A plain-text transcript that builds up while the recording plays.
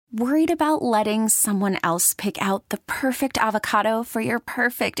Worried about letting someone else pick out the perfect avocado for your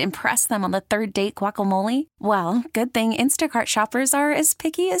perfect impress them on the third date guacamole? Well, good thing Instacart shoppers are as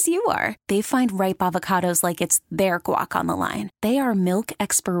picky as you are. They find ripe avocados like it's their guac on the line. They are milk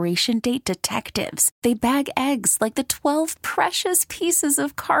expiration date detectives. They bag eggs like the 12 precious pieces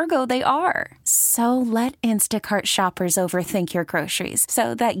of cargo they are. So let Instacart shoppers overthink your groceries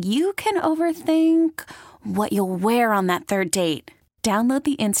so that you can overthink what you'll wear on that third date. Download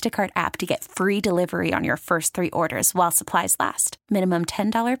the Instacart app to get free delivery on your first 3 orders while supplies last. Minimum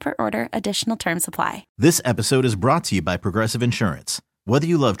 $10 per order. Additional terms apply. This episode is brought to you by Progressive Insurance. Whether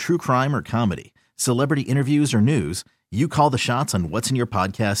you love true crime or comedy, celebrity interviews or news, you call the shots on what's in your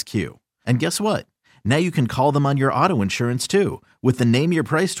podcast queue. And guess what? Now you can call them on your auto insurance too with the Name Your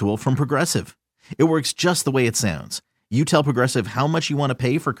Price tool from Progressive. It works just the way it sounds. You tell Progressive how much you want to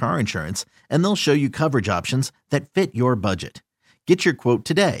pay for car insurance, and they'll show you coverage options that fit your budget. Get your quote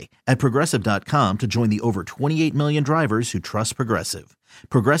today at Progressive.com to join the over 28 million drivers who trust Progressive.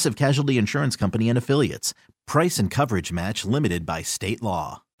 Progressive Casualty Insurance Company and Affiliates. Price and coverage match limited by state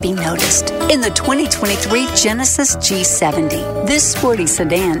law. Be noticed in the 2023 Genesis G70. This sporty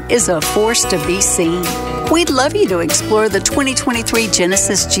sedan is a force to be seen. We'd love you to explore the 2023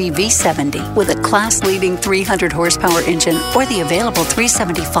 Genesis GV70 with a class-leading 300 horsepower engine or the available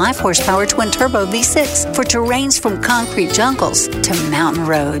 375 horsepower twin-turbo V6 for terrains from concrete jungles to mountain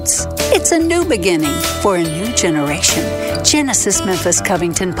roads. It's a new beginning for a new generation. Genesis Memphis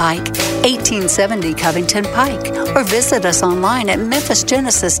Covington Pike, 1870 Covington Pike, or visit us online at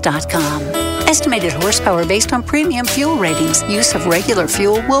memphisgenesis.com. Estimated horsepower based on premium fuel ratings. Use of regular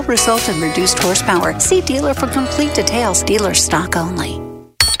fuel will result in reduced horsepower. See dealer for complete details. Dealer stock only.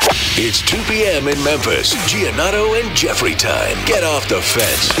 It's 2 p.m. in Memphis. Giannotto and Jeffrey time. Get off the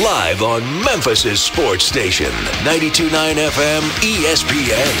fence. Live on Memphis' sports station. 92.9 FM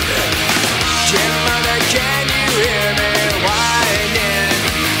ESPN. Mother, can you hear me whining?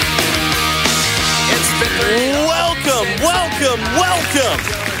 It's been Welcome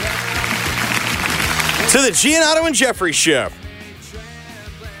to the Giannotto and Jeffrey Show.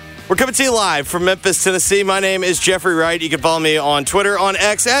 We're coming to you live from Memphis, Tennessee. My name is Jeffrey Wright. You can follow me on Twitter, on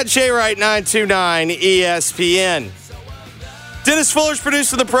X, at JWright929 ESPN. Dennis Fuller's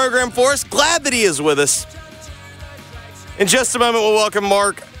producing the program for us. Glad that he is with us. In just a moment, we'll welcome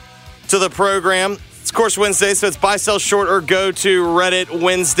Mark to the program. It's Course Wednesday, so it's buy, sell, short, or go to Reddit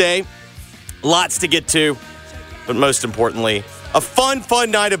Wednesday. Lots to get to, but most importantly, a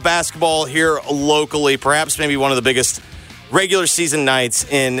fun night of basketball here locally. Perhaps maybe one of the biggest regular season nights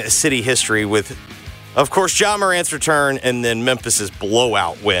in city history with, of course, Ja Morant's return and then Memphis's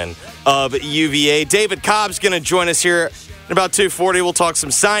blowout win of UVA. David Cobb's going to join us here in about 2:40. We'll talk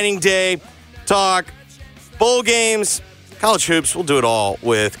some signing day, talk bowl games, college hoops. We'll do it all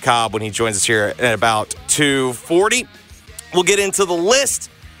with Cobb when he joins us here at about 2:40. We'll get into the list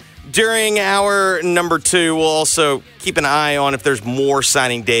during hour number 2. We'll also keep an eye on if there's more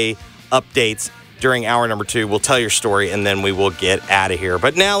signing day updates during hour number 2. We'll tell your story, and then we will get out of here.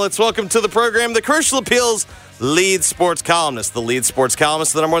 But now let's welcome to the program the Commercial Appeal's lead sports columnist, the lead sports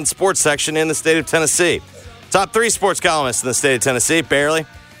columnist, the number 1 sports section in the state of Tennessee. Top 3 sports columnists in the state of Tennessee, barely.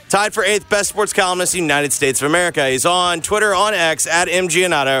 Tied for 8th best sports columnist in the United States of America. He's on Twitter, on X, at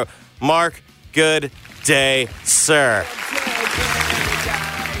MGiannotto. Mark, good day, sir.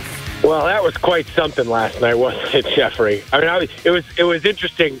 Well, that was quite something last night, wasn't it, Jeffrey? I mean, it was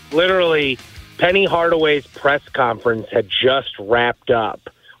interesting. Literally, Penny Hardaway's press conference had just wrapped up.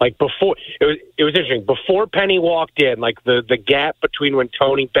 Like before, it was interesting. Before Penny walked in, like the gap between when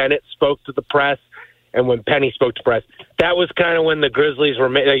Tony Bennett spoke to the press and when Penny spoke to press, that was kind of when the Grizzlies were.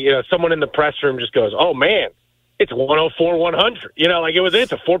 Someone in the press room just goes, "Oh man, it's 104-100."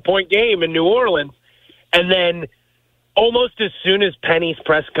 It's a 4-point game in New Orleans, and then almost as soon as Penny's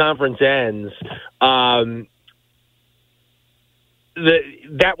press conference ends, that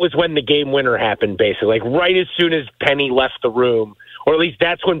was when the game winner happened, basically. Like right as soon as Penny left the room, or at least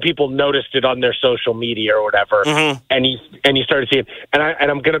that's when people noticed it on their social media or whatever, and you started seeing. And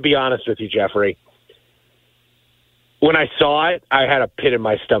I'm going to be honest with you, Jeffrey. When I saw it, I had a pit in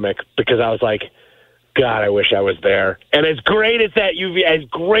my stomach because I was like, God, I wish I was there. And as great as that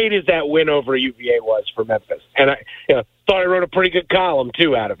win over UVA was for Memphis, and I thought I wrote a pretty good column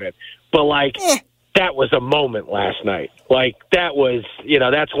too out of it. But that was a moment last night. Like that was,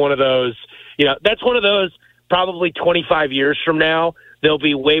 that's one of those, probably 25 years from now, there'll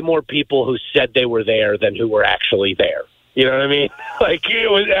be way more people who said they were there than who were actually there. You know what I mean?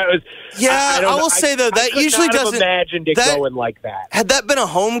 Yeah, I will say though that usually doesn't imagine it going like that. Had that been a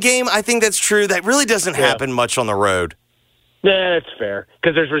home game, I think that's true. That really doesn't happen much on the road. Nah, that's fair.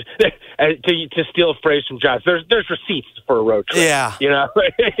 Because to steal a phrase from Josh, there's receipts for a road trip. Yeah. You got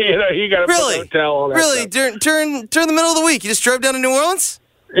to put a hotel. All that really? stuff. During the middle of the week, you just drove down to New Orleans?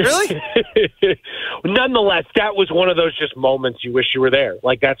 Really? Nonetheless, that was one of those just moments you wish you were there.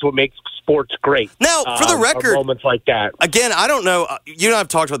 Like, that's what makes sports great. Now, for the record, moments like that. Again, I don't know. You and I have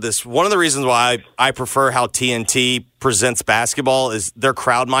talked about this. One of the reasons why I prefer how TNT presents basketball is their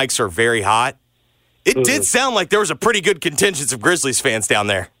crowd mics are very hot. It did sound like there was a pretty good contingent of Grizzlies fans down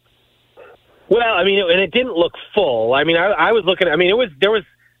there. Well, I mean, and it didn't look full. I mean, I was looking. I mean, it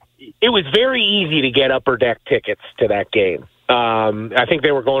was very easy to get upper deck tickets to that game. I think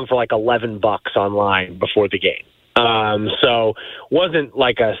they were going for like $11 online before the game. So wasn't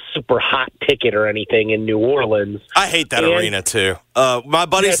like a super hot ticket or anything in New Orleans. I hate that arena too. My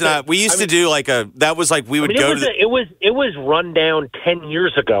buddies and I, we used to do like that was like we would go to. It was run down 10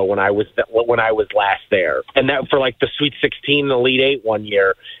 years ago when I was last there, and that for like the Sweet 16 and Elite 8 one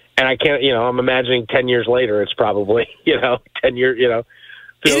year. And I can't, I'm imagining 10 years later, it's probably 10 years. It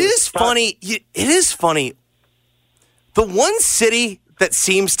is funny. It is funny. The one city that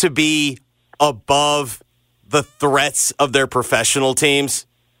seems to be above the threats of their professional teams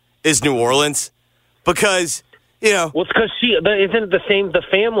is New Orleans, because well, it's because isn't it the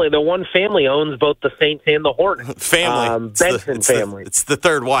family? The one family owns both the Saints and the Hornets. Benson family. It's the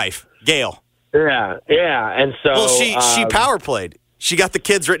third wife, Gail. Yeah, and so she power played. She got the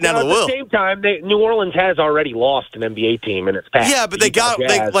kids written out of the will. At the same time, New Orleans has already lost an NBA team in its past. Yeah, but they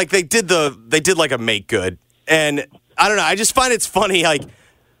did like a make good, and I don't know. I just find it's funny. Like,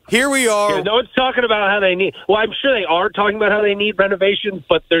 here we are. Yeah, no one's talking about how they need. Well, I'm sure they are talking about how they need renovations,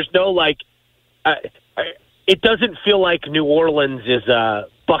 but there's no it doesn't feel like New Orleans is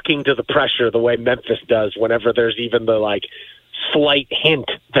bucking to the pressure the way Memphis does whenever there's even the slight hint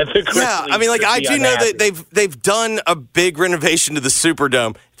that the Grizzlies. Yeah, I mean, I do know that they've done a big renovation to the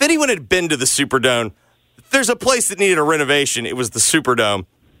Superdome. If anyone had been to the Superdome, if there's a place that needed a renovation, it was the Superdome.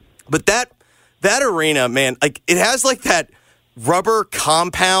 But that arena, man, it has that rubber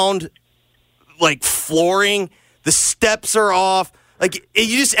compound flooring. The steps are off.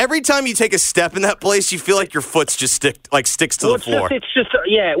 Every time you take a step in that place, you feel like your foot's just sticks to the floor. It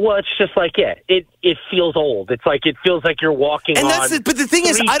feels old. It's it feels like you're walking on. But the thing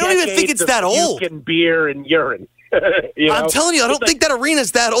is, I don't even think it's that old. Puke and beer and urine. I'm telling you, I don't think that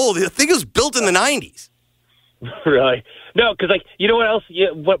arena's that old. I think it was built in the 90s. Really? No, because you know what else?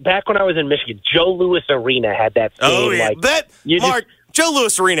 Back when I was in Michigan, Joe Louis Arena had that same. Oh yeah, Joe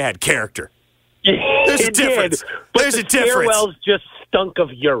Louis Arena had character. There's a difference. There's a difference. Stairwells just stunk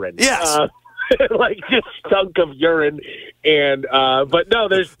of urine. Yes. Just stunk of urine. And but no,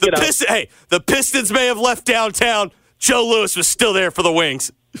 there's the Pistons may have left downtown. Joe Louis was still there for the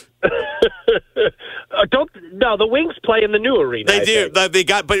Wings. The Wings play in the new arena. They do. But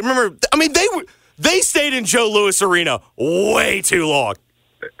remember, I mean, they stayed in Joe Louis Arena way too long.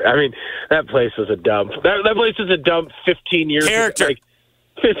 I mean, that place was a dump. That place was a dump 15 years ago.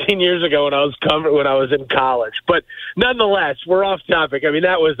 15 years ago when I was in college. But nonetheless, we're off topic. I mean,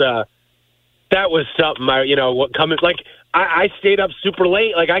 that was something. I stayed up super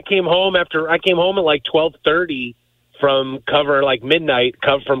late. I came home at 12:30 from cover midnight,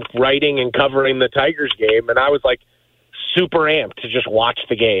 from writing and covering the Tigers game, and I was super amped to just watch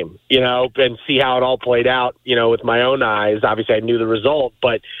the game, and see how it all played out, with my own eyes. Obviously, I knew the result,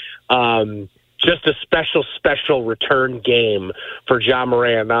 but just a special return game for Ja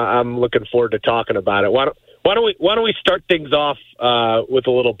Morant. I'm looking forward to talking about it. Why don't we start things off with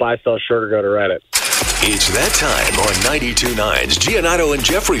a little buy, sell, short, or go to Reddit? It's that time on 92.9's Giannotto and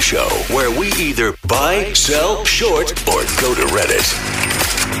Jeffrey Show, where we either buy, sell, short, or go to Reddit.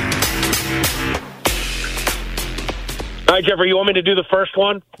 All right, Jeffrey, you want me to do the first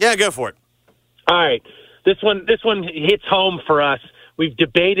one? Yeah, go for it. All right. This one hits home for us. We've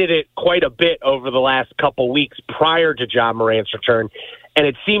debated it quite a bit over the last couple weeks prior to Ja Morant's return, and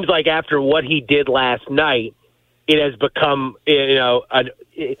it seems like after what he did last night, it has become,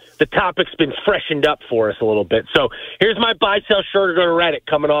 the topic's been freshened up for us a little bit. So here's my buy, sell, short, or go to Reddit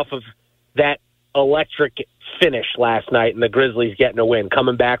coming off of that electric finish last night and the Grizzlies getting a win,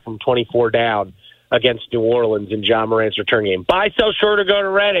 coming back from 24 down against New Orleans in Ja Morant's return game. Buy, sell, short, or go to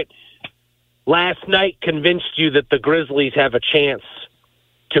Reddit. Last night convinced you that the Grizzlies have a chance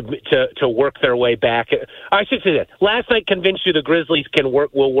to work their way back. I should say that. Last night convinced you the Grizzlies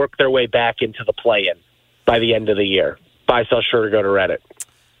will work their way back into the play-in by the end of the year. Buy, sell, short, or go to Reddit.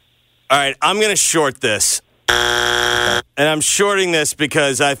 All right, I'm going to short this. And I'm shorting this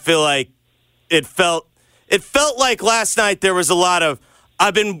because I feel like it felt like last night there was a lot of,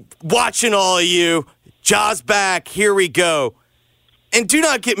 I've been watching all of you. Ja's back. Here we go. And do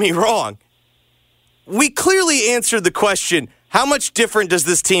not get me wrong. We clearly answered the question, how much different does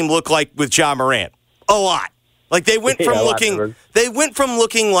this team look like with Ja Morant? A lot. Like they went from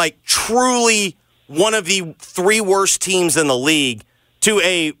looking like truly one of the 3 worst teams in the league to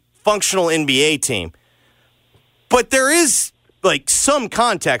a functional NBA team. But there is like some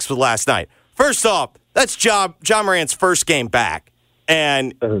context with last night. First off, that's Ja Morant's first game back,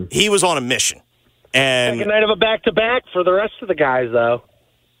 and he was on a mission. And second night of a back-to-back for the rest of the guys, though.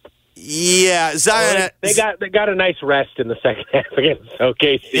 Yeah, Zion. They got a nice rest in the second half against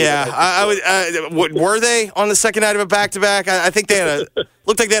OKC. Yeah, I would. Were they on the second night of a back-to-back? I think they had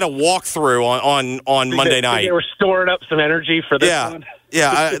looked like they had a walkthrough on Monday night. They were storing up some energy for this one.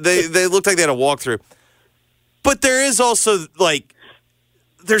 Yeah, they looked like they had a walkthrough. But there is also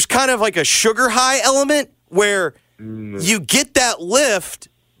there's kind of like a sugar high element where you get that lift,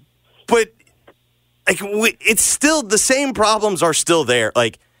 but like it's still the same problems are still there.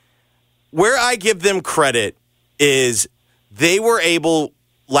 Like where I give them credit is they were able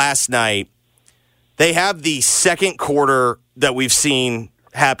last night. They have the second quarter that we've seen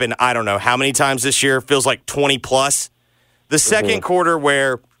happen. I don't know how many times this year. Feels like 20 plus. The second quarter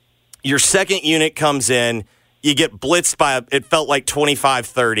where your second unit comes in. You get blitzed by, it felt like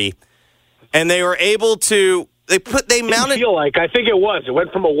 25-30. And they were able to, they mounted. I think it was. It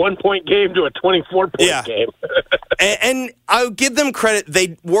went from a 1-point game to a 24-point game. and I'll give them credit.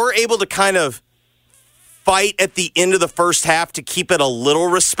 They were able to kind of fight at the end of the first half to keep it a little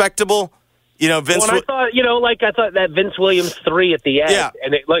respectable. You know, Vince. Well, I thought that Vince Williams 3 at the end. Yeah.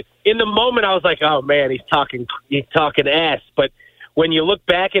 And in the moment, I was like, oh, man, he's talking ass. But when you look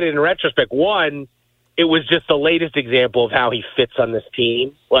back at it in retrospect, one, it was just the latest example of how he fits on this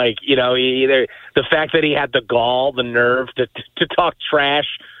team. Like, you know, either the fact that he had the gall, the nerve to talk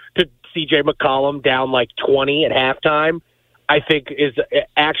trash to C.J. McCollum down like 20 at halftime, I think is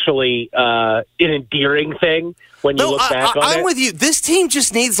actually an endearing thing when you look back on it. I'm with you. This team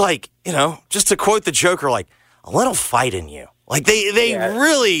just needs, like, you know, just to quote the Joker, like, a little fight in you. Like, they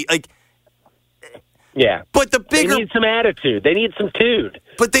really, like... Yeah, but they need some attitude. They need some dude.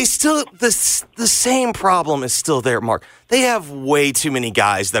 But they still the same problem is still there, Mark. They have way too many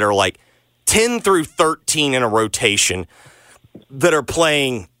guys that are like 10 through 13 in a rotation that are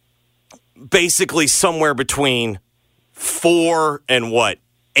playing basically somewhere between 4 and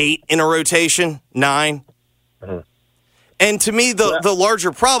 8 in a rotation, 9. Mm-hmm. And to me, the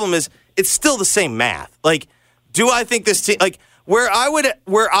larger problem is it's still the same math. Like, do I think this team where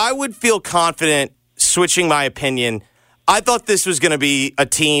I would feel confident? Switching my opinion, I thought this was going to be a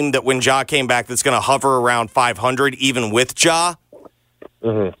team that when Ja came back that's going to hover around 500 even with Ja.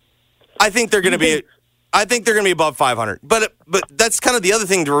 Mm-hmm. I think they're going to be above 500. But that's kind of the other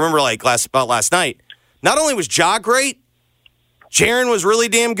thing to remember about last night. Not only was Ja great, Jaren was really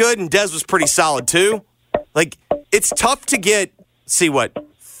damn good and Dez was pretty solid too. Like it's tough to get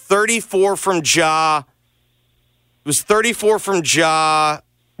 34 from Ja. It was 34 from Ja.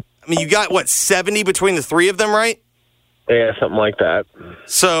 I mean, you got, 70 between the 3 of them, right? Yeah, something like that.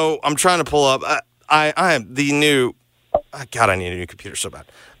 So I'm trying to pull up. I am the new. God, I need a new computer so bad.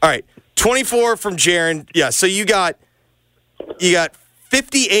 All right, 24 from Jaren. Yeah, so you got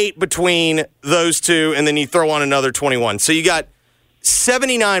 58 between those two, and then you throw on another 21. So you got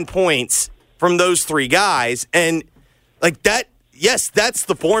 79 points from those 3 guys, and like that. Yes, that's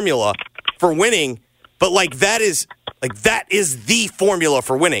the formula for winning. But that is the formula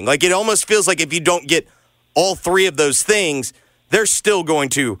for winning. Like it almost feels like if you don't get all 3 of those things, they're still going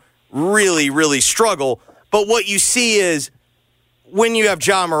to really, really struggle. But what you see is when you have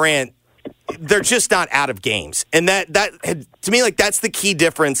Ja Morant, they're just not out of games. And that to me, that's the key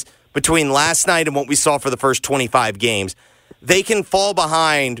difference between last night and what we saw for the first 25 games. They can fall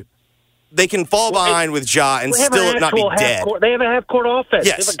behind. They can fall behind with Ja and still not be dead. They have a half-court offense.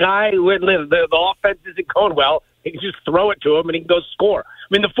 Yes. They have a guy who the offense isn't going well. He can just throw it to him and he can go score. I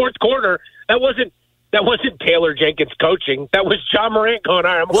mean, the fourth quarter, that wasn't Taylor Jenkins coaching. That was Ja Morant going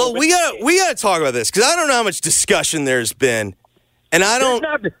on. Well, we got to talk about this because I don't know how much discussion there's been, and I don't.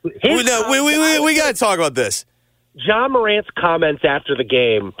 We got to talk about this. Ja Morant's comments after the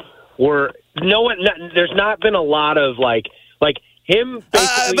game were there's not been a lot of like him.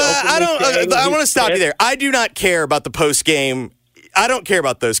 I want to stop you there. I do not care about the post game. I don't care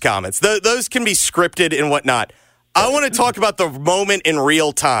about those comments. Those can be scripted and whatnot. I want to talk about the moment in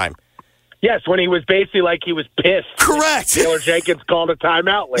real time. Yes, when he was basically like he was pissed. Correct. Taylor Jenkins called a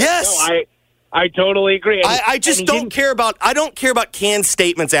timeout. Yes. No, I totally agree. I just don't care about. I don't care about canned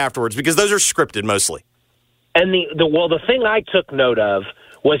statements afterwards because those are scripted mostly. And the thing I took note of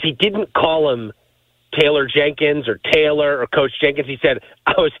was he didn't call him Taylor Jenkins or Taylor or Coach Jenkins. He said,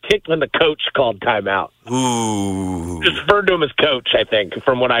 I was ticked when the coach called timeout. Ooh. Just referred to him as coach, I think,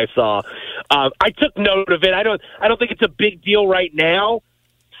 from what I saw. I took note of it. I don't think it's a big deal right now.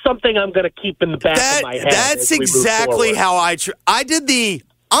 Something I'm going to keep in the back of my head. That's exactly how I did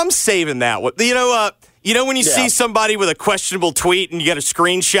I'm saving that one. You know when you see somebody with a questionable tweet and you got to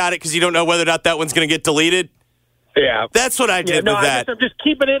screenshot it because you don't know whether or not that one's going to get deleted? Yeah, that's what I did with that. I'm just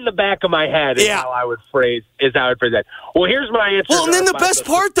keeping it in the back of my head. Is how I would phrase that. Well, here's my answer. Well, and then the best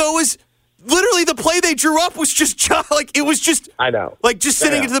part though is literally the play they drew up was just it was just. I know, just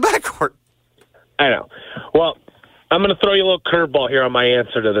sitting into the backcourt. I know. Well, I'm going to throw you a little curveball here on my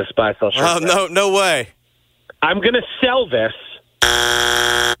answer to this buy sell short. Oh no way! I'm going to sell this,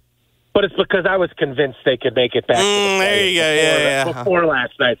 but it's because I was convinced they could make it back. To the there you go. Before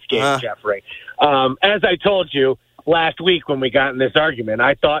last night's game, Jeffrey. As I told you last week when we got in this argument,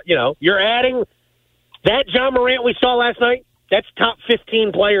 I thought, you're adding that John Morant we saw last night. That's top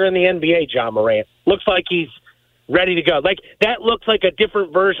 15 player in the NBA, John Morant. Looks like he's ready to go. That looks like a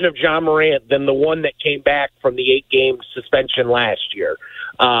different version of John Morant than the one that came back from the 8-game suspension last year.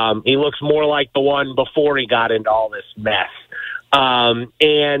 He looks more like the one before he got into all this mess.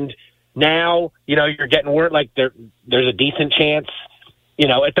 And now, you're getting word there's a decent chance.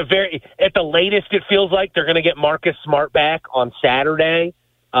 At the latest, it feels like they're going to get Marcus Smart back on Saturday.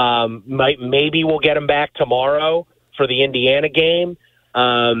 Maybe we'll get him back tomorrow for the Indiana game.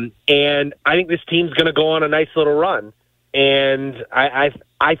 And I think this team's going to go on a nice little run. And I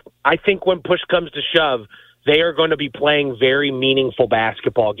think when push comes to shove, they are going to be playing very meaningful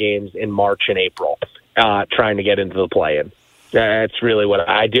basketball games in March and April, trying to get into the play-in. That's really what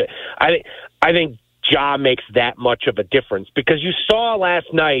I do. I think Ja makes that much of a difference because you saw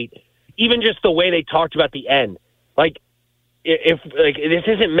last night, even just the way they talked about the end. If this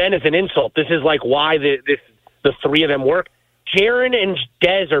isn't meant as an insult, this is why the three of them work. Jaren and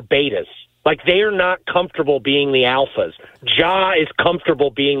Dez are betas. They are not comfortable being the alphas. Ja is comfortable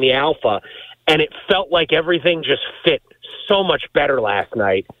being the alpha, and it felt like everything just fit so much better last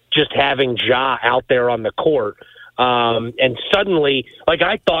night, just having Ja out there on the court. And suddenly,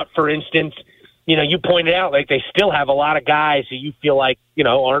 I thought, for instance, you pointed out, they still have a lot of guys who you feel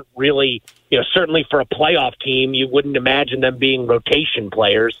aren't really, certainly for a playoff team, you wouldn't imagine them being rotation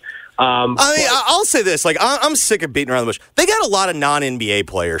players. I'll say this, I'm sick of beating around the bush. They got a lot of non-NBA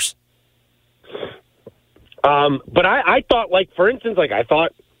players. But I thought, for instance, I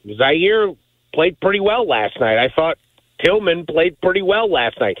thought Zaire played pretty well last night. I thought Tillman played pretty well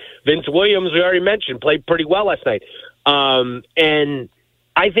last night. Vince Williams, we already mentioned, played pretty well last night. And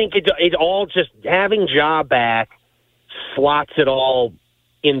I think it all just having Ja back slots it all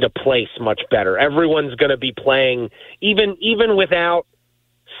into place much better. Everyone's going to be playing, even without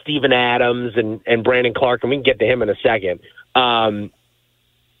Steven Adams and Brandon Clark, and we can get to him in a second.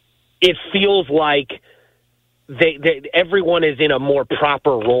 It feels like everyone is in a more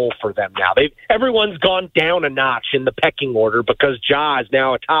proper role for them now. Everyone's gone down a notch in the pecking order because Ja is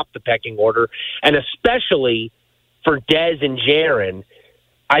now atop the pecking order, and especially for Dez and Jaren,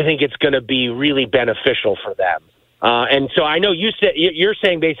 I think it's going to be really beneficial for them. And so I know you're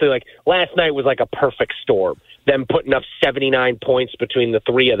saying basically last night was a perfect storm, them putting up 79 points between the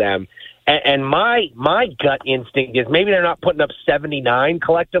three of them. And my gut instinct is maybe they're not putting up 79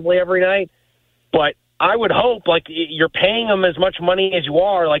 collectively every night, but I would hope you're paying them as much money as you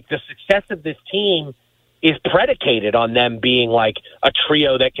are. The success of this team is predicated on them being a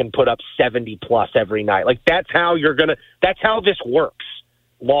trio that can put up 70 plus every night. That's how this works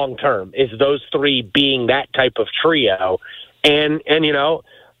long term, is those three being that type of trio. And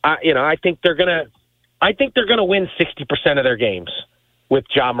I think they're gonna win 60% of their games with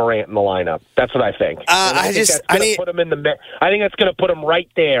Ja Morant in the lineup. That's what I think. I think that's going to put them right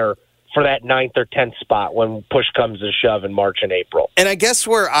there for that 9th or 10th spot when push comes to shove in March and April. And I guess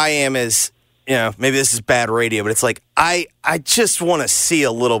where I am is, maybe this is bad radio, but it's I just want to see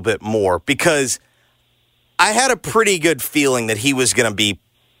a little bit more because I had a pretty good feeling that he was going to be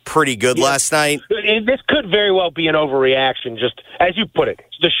pretty good last night. This could very well be an overreaction, just as you put it,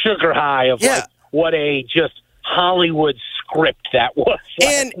 the sugar high of what a just Hollywood script that was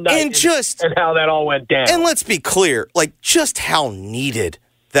and how that all went down. And let's be clear, just how needed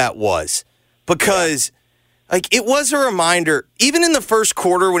that was, because it was a reminder, even in the first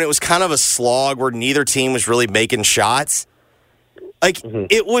quarter when it was kind of a slog where neither team was really making shots,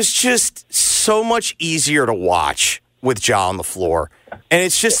 it was just so much easier to watch with Ja on the floor. And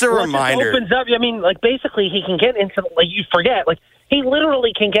it's just a reminder. It opens up. Basically he can get into you forget, he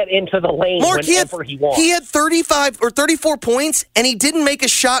literally can get into the lane whenever he wants. He had 35 or 34 points, and he didn't make a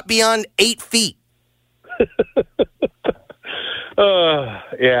shot beyond 8 feet.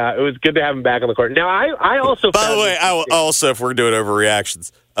 Yeah, it was good to have him back on the court. Now, I also. By the way, if we're doing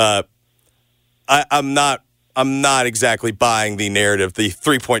overreactions, I'm not exactly buying the narrative. The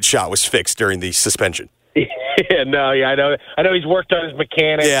 3-point shot was fixed during the suspension. I know he's worked on his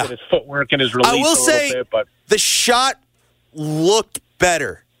mechanics and his footwork and his release. I will say, but the shot looked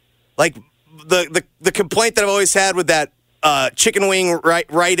better. Like the complaint that I've always had with that chicken wing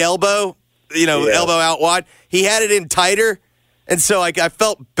right elbow, elbow out wide. He had it in tighter, and so I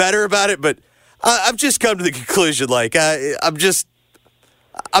felt better about it. But I've just come to the conclusion,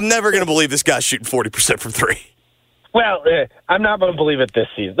 I'm never going to believe this guy's shooting 40% from three. Well, I'm not going to believe it this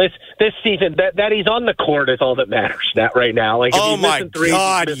season. This season, that he's on the court is all that matters. That right now, like, if oh he's my missing threes,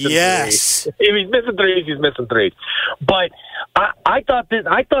 God, he's missing yes. Threes. If he's missing threes, he's missing threes. But I thought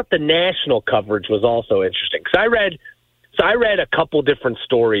the national coverage was also interesting because I read a couple different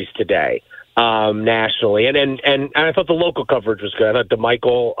stories today nationally, and I thought the local coverage was good. I thought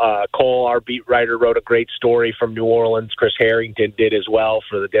DeMichael Cole, our beat writer, wrote a great story from New Orleans. Chris Harrington did as well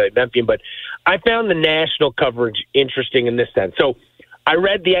for the Daily Memphian. But I found the national coverage interesting in this sense. So I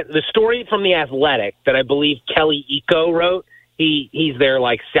read the story from The Athletic that I believe Kelly Eco wrote. He's there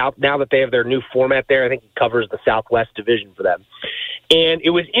South now that they have their new format there. I think he covers the Southwest Division for them. And it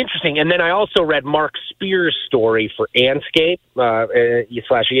was interesting. And then I also read Mark Spears' story for Anscape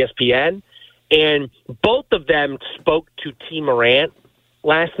 /ESPN. And both of them spoke to T. Morant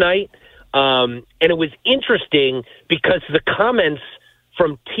last night. And it was interesting because the comments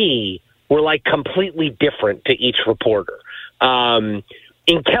from T were completely different to each reporter. In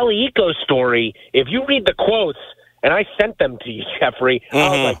Kelly Eco's story, if you read the quotes, and I sent them to you, Jeffrey, I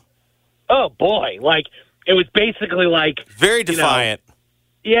was like, oh boy. It was basically very defiant.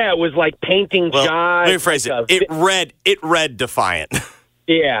 It was painting jive. Let me phrase it. It read defiant.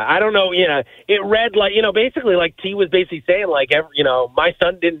 Yeah, I don't know. It read basically T was basically saying my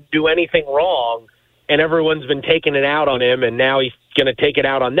son didn't do anything wrong, and everyone's been taking it out on him, and now he's going to take it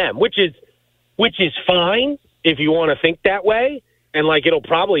out on them, which is fine if you want to think that way, and it'll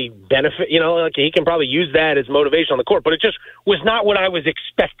probably benefit. He can probably use that as motivation on the court, but it just was not what I was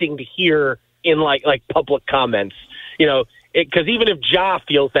expecting to hear in public comments. Because even if Ja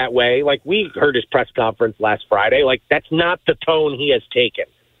feels that way, we heard his press conference last Friday, that's not the tone he has taken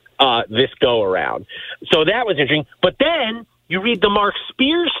this go-around. So that was interesting. But then you read the Mark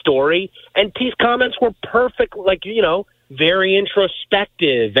Spears story, and T's comments were perfect, very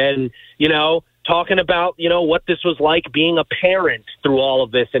introspective and, talking about, what this was like being a parent through all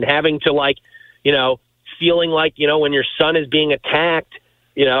of this and having to, feeling when your son is being attacked,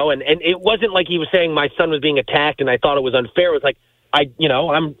 and it wasn't like he was saying my son was being attacked and I thought it was unfair. It was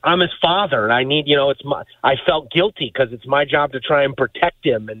I'm his father and I need, I felt guilty because it's my job to try and protect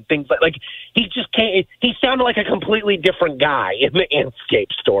him and things he just can't, he sounded like a completely different guy in the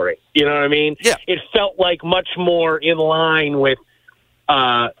Anscape story. You know what I mean? Yeah. It felt much more in line with,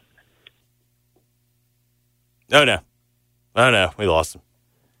 Oh no, we lost him.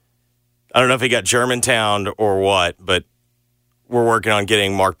 I don't know if he got Germantown or what, but we're working on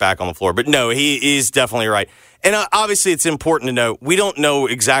getting Mark back on the floor. But no, he's definitely right. And obviously it's important to know, we don't know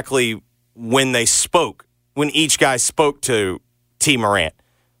exactly when they spoke, when each guy spoke to T. Morant.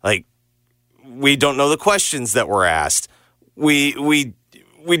 We don't know the questions that were asked. We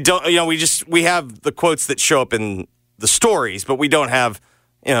don't, we have the quotes that show up in the stories, but we don't have,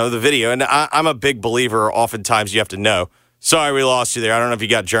 the video. And I'm a big believer, oftentimes you have to know. Sorry, we lost you there. I don't know if you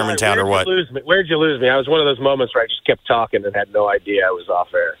got Germantown or what. Where'd you lose me? I was one of those moments where I just kept talking and had no idea I was off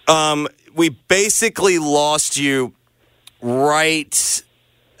air. We basically lost you right.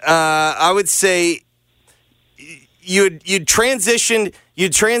 I would say you'd transitioned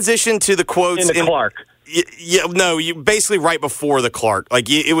to the quotes in Clark. You basically right before the Clark.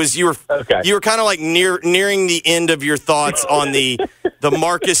 You were kind of nearing the end of your thoughts on the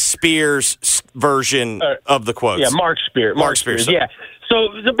Marcus Spears version of the quotes. Yeah, Mark Spears. Yeah. So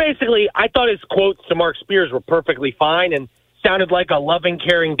basically, I thought his quotes to Mark Spears were perfectly fine and sounded like a loving,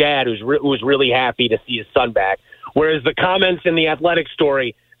 caring dad who was really happy to see his son back. Whereas the comments in the Athletic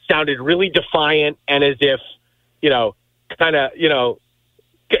story sounded really defiant and as if, kind of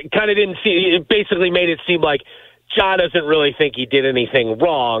didn't see. It basically made it seem like Ja doesn't really think he did anything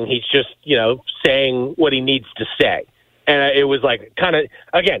wrong. He's just, saying what he needs to say. And it was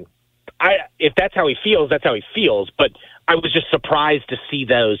again, if that's how he feels, that's how he feels. But I was just surprised to see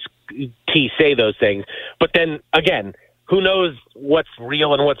T say those things. But then again, who knows what's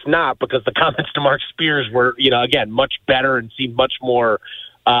real and what's not, because the comments to Mark Spears were, again, much better and seemed much more,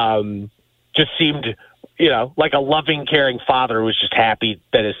 just seemed, like a loving, caring father who was just happy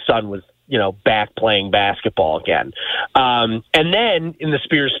that his son was back playing basketball again. And then in the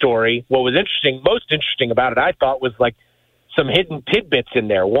Spears story, what was most interesting about it, I thought, was like some hidden tidbits in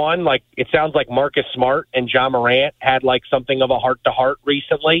there. One, like it sounds like Marcus Smart and John Morant had like something of a heart-to-heart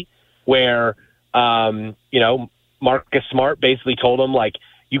recently where, Marcus Smart basically told him, like,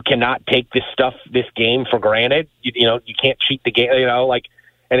 you cannot take this game for granted. You can't cheat the game,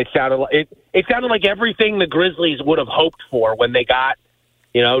 and it sounded like everything the Grizzlies would have hoped for when they got,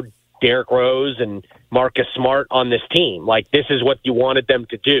 Derrick Rose and Marcus Smart on this team. Like, this is what you wanted them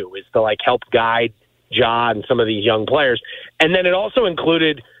to do, is to, like, help guide Ja and some of these young players. And then it also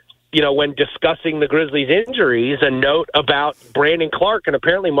included, when discussing the Grizzlies' injuries, a note about Brandon Clark. And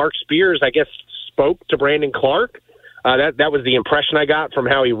apparently Mark Spears, I guess, spoke to Brandon Clark. That was the impression I got from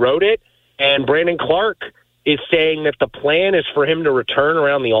how he wrote it. And Brandon Clark is saying that the plan is for him to return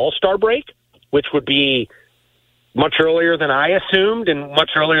around the All-Star break, which would be much earlier than I assumed and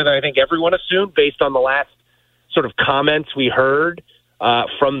much earlier than I think everyone assumed based on the last sort of comments we heard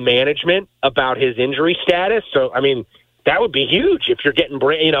from management about his injury status. So, I mean, that would be huge if you're getting,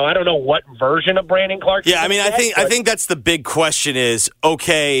 I don't know what version of Brandon Clark. Yeah, I mean, I think that's the big question is,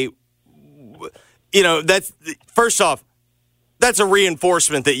 okay, that's first off, that's a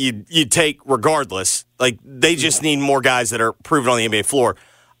reinforcement that you take regardless. Like, they just need more guys that are proven on the NBA floor.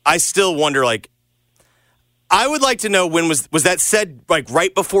 I still wonder, like, I would like to know when was that said, like,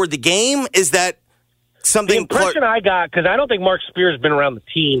 right before the game? Is that something? The impression I got, because I don't think Mark Spears has been around the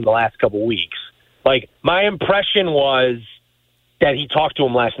team the last couple of weeks. Like, my impression was that he talked to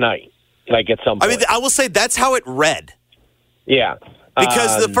him last night, like, at some point. I mean, I will say that's how it read. Yeah.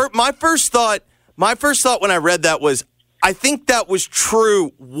 Because my first thought when I read that was, I think that was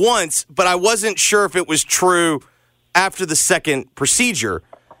true once, but I wasn't sure if it was true after the second procedure.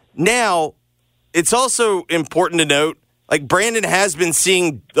 Now, it's also important to note, like, Brandon has been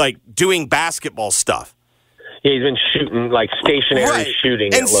doing basketball stuff. Yeah, he's been shooting, like, stationary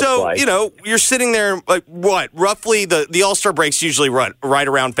shooting. And so, you're sitting there, like, roughly the All-Star breaks usually run right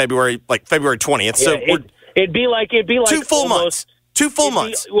around February 20th. Yeah, so it'd be like 2 full months. 2 full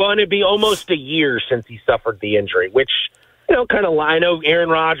months. And it'd be almost a year since he suffered the injury, which, I know Aaron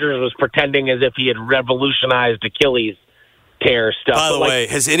Rodgers was pretending as if he had revolutionized Achilles tear stuff. By the way,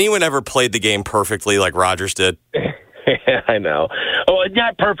 has anyone ever played the game perfectly like Rodgers did? I know. Oh,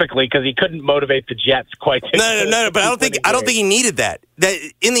 not perfectly, because he couldn't motivate the Jets quite. No. But I don't think he needed that. That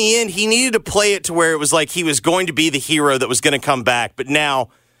in the end, he needed to play it to where it was like he was going to be the hero that was going to come back. But now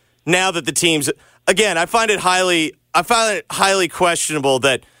that the team's again, I find it highly questionable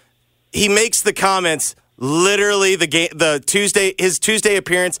that he makes the comments literally his Tuesday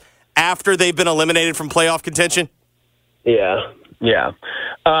appearance after they've been eliminated from playoff contention. Yeah.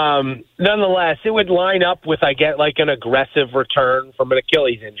 Nonetheless, it would line up with, I get, like, an aggressive return from an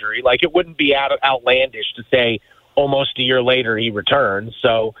Achilles injury. Like, it wouldn't be outlandish to say almost a year later he returns.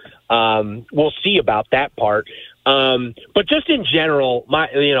 So we'll see about that part. But just in general,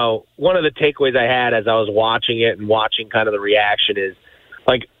 one of the takeaways I had as I was watching it and watching kind of the reaction is,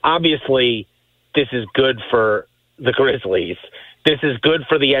 like, obviously this is good for the Grizzlies. This is good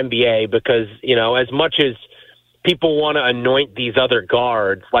for the NBA because, as much as people want to anoint these other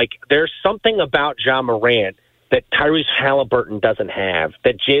guards, like, there's something about Ja Morant that Tyrese Halliburton doesn't have,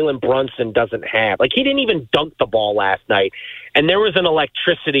 that Jalen Brunson doesn't have. Like, he didn't even dunk the ball last night. And there was an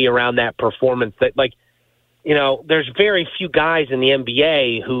electricity around that performance that, like, there's very few guys in the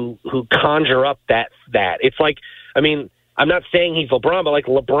NBA who conjure up that. It's like, I mean, I'm not saying he's LeBron, but like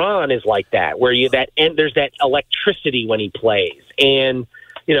LeBron is like that, where there's that electricity when he plays. And,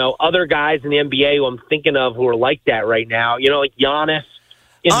 other guys in the NBA who I'm thinking of who are like that right now, like Giannis.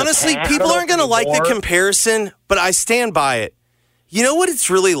 Honestly, people aren't going to like the comparison, but I stand by it. You know what it's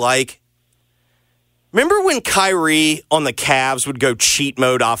really like? Remember when Kyrie on the Cavs would go cheat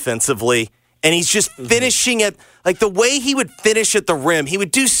mode offensively? And he's just finishing at, like, the way he would finish at the rim. He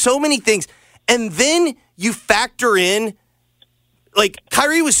would do so many things. And then you factor in, like,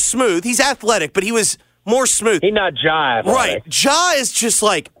 Kyrie was smooth. He's athletic, but he was more smooth. He's not Ja athletic. Right. Ja is just,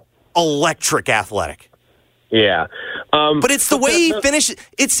 like, electric athletic. Yeah. But it's the way he finishes.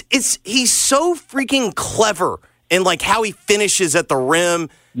 He's so freaking clever in, like, how he finishes at the rim.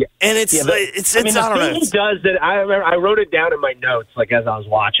 Yeah. And I don't know. He does that. I wrote it down in my notes, like, as I was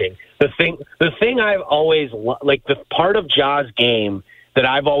watching. The thing I've always like, the part of Ja's game that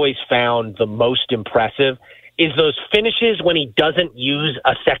I've always found the most impressive is those finishes when he doesn't use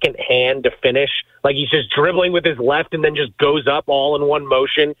a second hand to finish. Like, he's just dribbling with his left and then just goes up all in one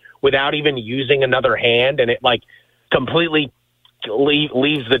motion without even using another hand, and it, like, completely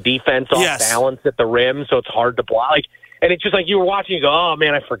leaves the defense off balance at the rim, so it's hard to block. Like, And it's just like you were watching, you go, oh,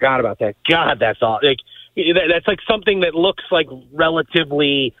 man, I forgot about that. God, that's all. Like, that's like something that looks like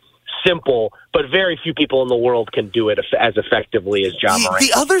relatively simple, but very few people in the world can do it as effectively as Ja Morant.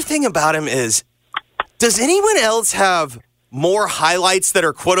 The other thing about him is, does anyone else have more highlights that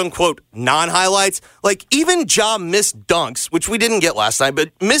are quote-unquote non-highlights? Like, even Ja missed dunks, which we didn't get last night,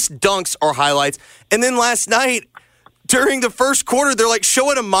 but missed dunks are highlights. And then last night, during the first quarter, they're like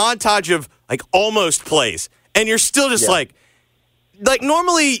showing a montage of like almost plays. And you're still just like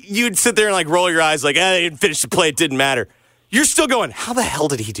normally you'd sit there and like roll your eyes like, they didn't finish the play, it didn't matter. You're still going, how the hell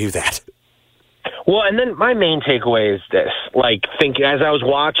did he do that? Well, and then my main takeaway is this. Like, as I was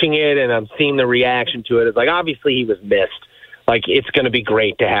watching it and I'm seeing the reaction to it, it's like, obviously he was missed. Like, it's going to be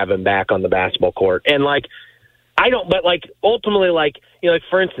great to have him back on the basketball court. And, like, ultimately, like, like,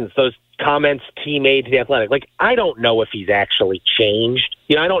 for instance, those comments he made to The Athletic, like, I don't know if he's actually changed.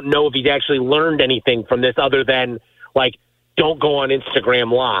 I don't know if he's actually learned anything from this other than, like, don't go on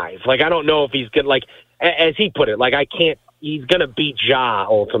Instagram Live. Like, I don't know if he's good, like, as he put it, like, he's going to beat Ja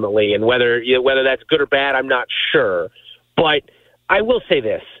ultimately. And whether that's good or bad, I'm not sure. But I will say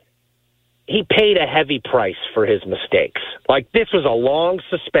this. He paid a heavy price for his mistakes. Like, this was a long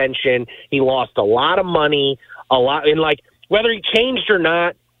suspension. He lost a lot of money, and like, whether he changed or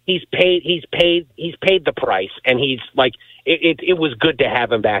not, he's paid the price. And he's like, it was good to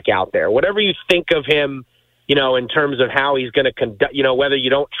have him back out there. Whatever you think of him, in terms of how he's going to conduct, whether you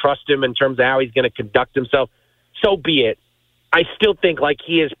don't trust him in terms of how he's going to conduct himself, so be it. I still think like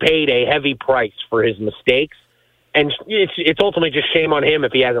he has paid a heavy price for his mistakes. And it's ultimately just shame on him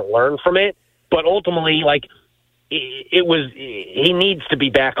if he hasn't learned from it. But ultimately, like, he needs to be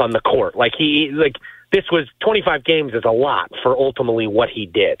back on the court. Like, this was 25 games is a lot for ultimately what he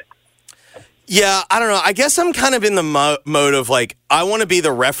did. Yeah, I don't know. I guess I'm kind of in the mode of, like, I want to be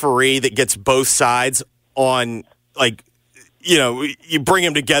the referee that gets both sides on, like, you bring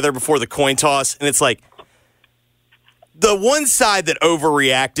them together before the coin toss. And it's like, the one side that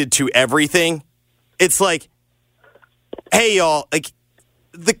overreacted to everything, it's like, hey, y'all,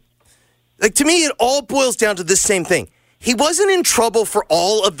 to me, it all boils down to this same thing. He wasn't in trouble for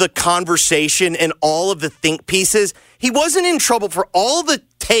all of the conversation and all of the think pieces. He wasn't in trouble for all the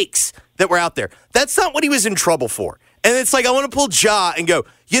takes that were out there. That's not what he was in trouble for. And it's like, I want to pull Ja and go,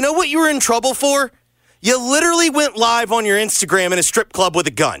 you know what you were in trouble for? You literally went live on your Instagram in a strip club with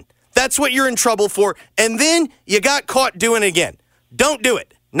a gun. That's what you're in trouble for. And then you got caught doing it again. Don't do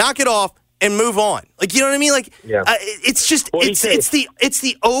it. Knock it off and move on. Like, you know what I mean? Like, it's just, it's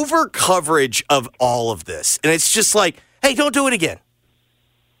the over coverage of all of this. And it's just like, hey, don't do it again.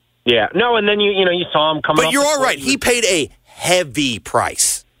 Yeah. No, and then you saw him coming. But you're all right. He paid a heavy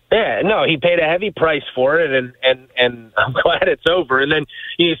price. Yeah, no, he paid a heavy price for it, and I'm glad it's over. And then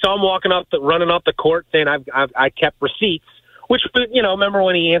you saw him running off the court saying, I kept receipts. Which, remember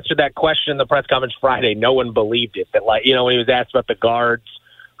when he answered that question in the press conference Friday, no one believed it. That, like, when he was asked about the guards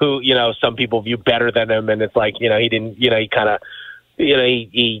who, some people view better than him, and it's like, he didn't, he kind of,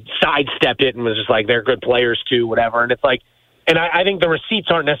 he sidestepped it and was just like, they're good players too, whatever. And it's like, and I think the receipts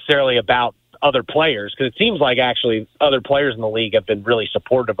aren't necessarily about other players, because it seems like actually other players in the league have been really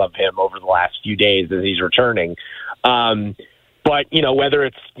supportive of him over the last few days as he's returning. But, whether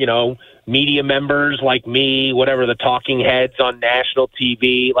it's, media members like me, whatever, the talking heads on national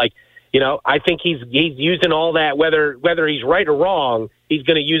TV, like, I think he's using all that, whether he's right or wrong, he's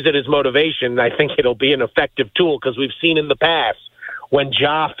going to use it as motivation. And I think it'll be an effective tool, because we've seen in the past when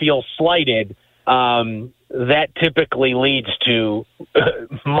Ja feels slighted, that typically leads to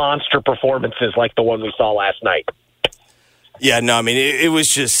monster performances like the one we saw last night. Yeah, no, I mean, it was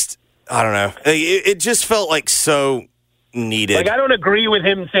just, I don't know. It just felt like so needed. Like, I don't agree with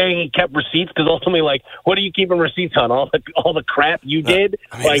him saying he kept receipts, because ultimately, like, what are you keeping receipts on? All the crap you did?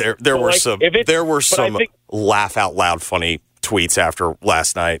 I mean, like, there were some laugh out loud funny tweets after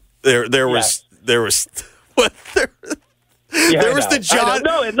last night. There was the John.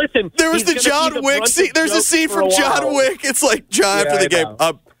 No, and listen, there was the John Wick scene. There's a scene from John Wick. It's like John after the game.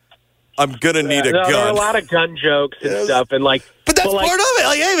 I'm gonna need a gun. There are a lot of gun jokes and stuff, and like, but that's part of it.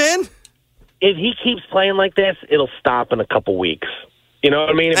 Like, hey, man, if he keeps playing like this, it'll stop in a couple weeks. You know what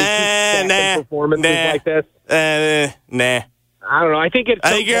I mean? If he keeps stacking performances like this, nah. I don't know. I think you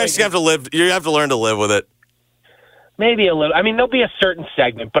actually have to live. You have to learn to live with it. Maybe a little. I mean, there'll be a certain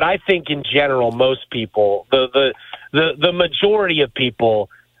segment, but I think in general, most people, the majority of people,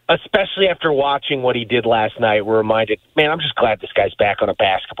 especially after watching what he did last night, were reminded, man, I'm just glad this guy's back on a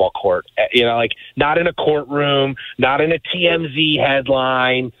basketball court. Like, not in a courtroom, not in a TMZ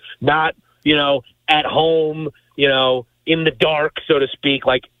headline, not, at home, in the dark, so to speak.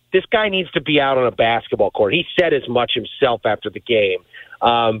 Like, this guy needs to be out on a basketball court. He said as much himself after the game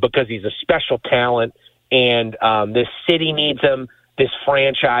because he's a special talent, and this city needs him, this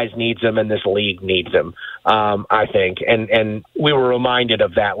franchise needs him, and this league needs him, I think. And we were reminded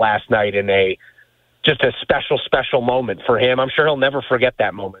of that last night in just a special moment for him. I'm sure he'll never forget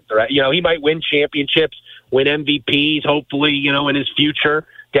that moment. Right? You know, he might win championships, win MVPs, hopefully, you know, in his future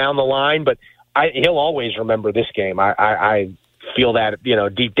down the line, but he'll always remember this game. I feel that, you know,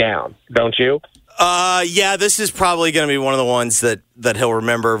 deep down. Don't you? Yeah, this is probably going to be one of the ones that he'll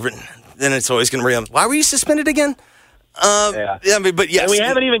remember. Then it's always going to be, why were you suspended again? Yeah, I mean, but yes, and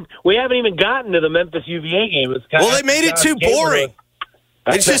we haven't even gotten to the Memphis UVA game. They made it too boring.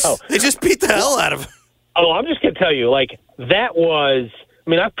 They just beat the hell out of him. Oh, I'm just going to tell you, like, that was. I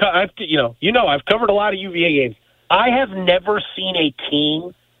mean, I've covered a lot of UVA games. I have never seen a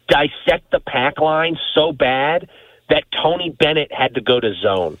team dissect the pack line so bad that Tony Bennett had to go to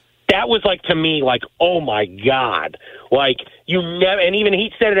zone. That was, like, to me, like, oh, my God. Like, you never – and even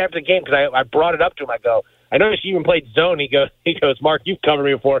he said it after the game because I brought it up to him. I go, I noticed you even played zone. He goes, Mark, you've covered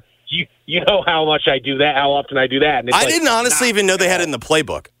me before. You know how much I do that, how often I do that. And I didn't honestly even know they had it in the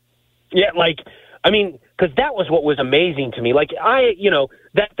playbook. Yeah, like, I mean, because that was what was amazing to me. Like,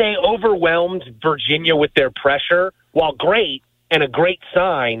 that they overwhelmed Virginia with their pressure, while great and a great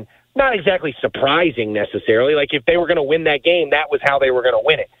sign, not exactly surprising necessarily. Like, if they were going to win that game, that was how they were going to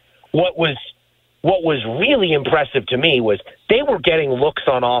win it. What was really impressive to me was they were getting looks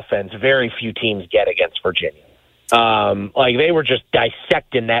on offense very few teams get against Virginia. Like, they were just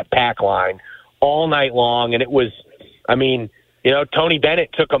dissecting that pack line all night long, and it was, I mean, you know, Tony Bennett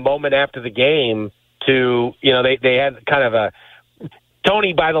took a moment after the game to, you know, they had kind of a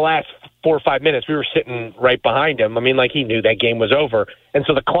Tony, by the last 4 or 5 minutes, we were sitting right behind him. I mean, like, he knew that game was over. And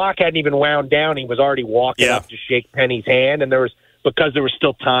so the clock hadn't even wound down. He was already walking up to shake Penny's hand. And because there was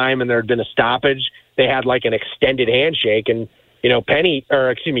still time and there had been a stoppage, they had like an extended handshake. And, you know, Tony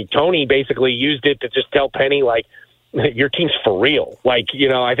basically used it to just tell Penny, like, your team's for real. Like, you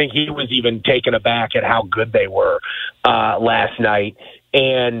know, I think he was even taken aback at how good they were last night.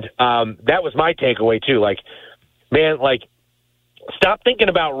 And that was my takeaway, too. Like, man, like, stop thinking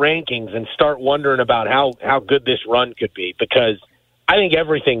about rankings and start wondering about how good this run could be, because I think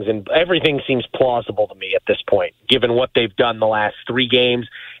everything seems plausible to me at this point, given what they've done the last 3 games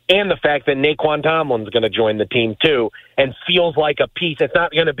and the fact that Naquan Tomlin's going to join the team too, and feels like a piece. It's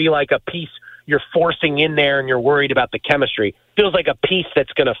not going to be like a piece you're forcing in there and you're worried about the chemistry. Feels like a piece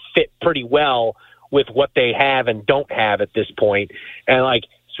that's going to fit pretty well with what they have and don't have at this point. And like,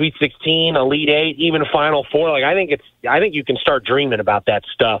 Sweet 16, Elite 8, even Final Four. Like, I think you can start dreaming about that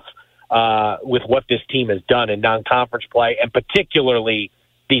stuff with what this team has done in non-conference play, and particularly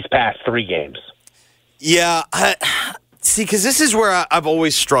these past 3 games. Yeah, see, because this is where I've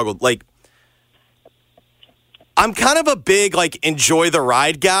always struggled. Like, I'm kind of a big, like, enjoy the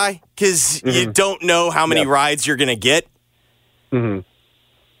ride guy, because you don't know how many rides you're going to get. Mm-hmm.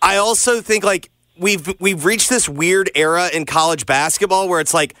 I also think, like, we've reached this weird era in college basketball where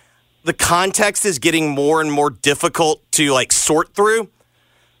it's like the context is getting more and more difficult to like sort through.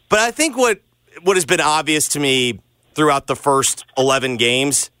 But I think what has been obvious to me throughout the first 11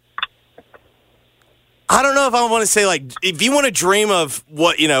 games, I don't know if I want to say, like, if you want to dream of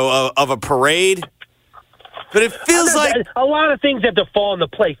what, you know, of a parade, but it feels like a lot of things have to fall into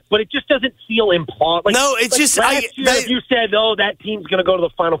place, but it just doesn't feel implausible. Like, no, it's just last year, if you said, "Oh, that team's going to go to the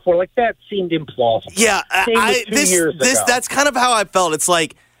Final Four," like that seemed implausible. Yeah, that's kind of how I felt. It's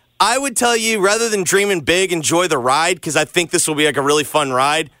like I would tell you, rather than dreaming big, enjoy the ride, because I think this will be like a really fun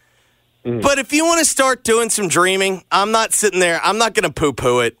ride. Mm. But if you want to start doing some dreaming, I'm not sitting there. I'm not going to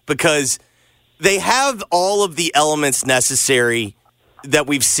poo-poo it, because they have all of the elements necessary that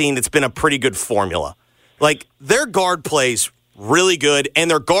we've seen. That's been a pretty good formula. Like, their guard play's really good,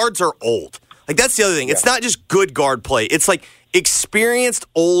 and their guards are old. Like, that's the other thing. Yeah. It's not just good guard play. It's like experienced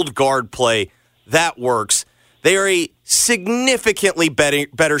old guard play that works. They are a significantly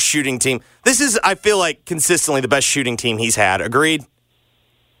better shooting team. This is, I feel like, consistently the best shooting team he's had. Agreed?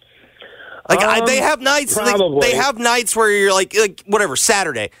 Like, they have nights. They have nights where you're like whatever,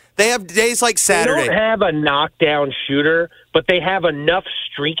 Saturday. They have days like Saturday. They don't have a knockdown shooter, but they have enough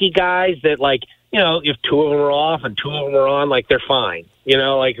streaky guys that, like, you know, if 2 of them are off and 2 of them are on, like, they're fine. You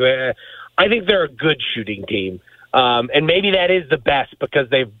know, like, I think they're a good shooting team. And maybe that is the best, because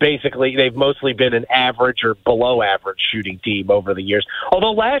they've mostly been an average or below average shooting team over the years.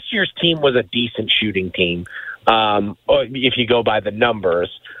 Although last year's team was a decent shooting team, if you go by the numbers.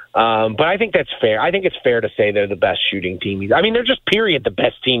 But I think that's fair. I think it's fair to say they're the best shooting team. I mean, they're just period the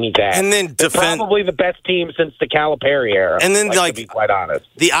best team he's had. And then they're probably the best team since the Calipari era. And then, to be quite honest,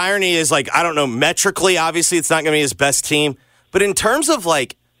 the irony is, like, I don't know, metrically, obviously, it's not going to be his best team. But in terms of,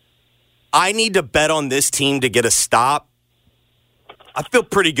 like, I need to bet on this team to get a stop, I feel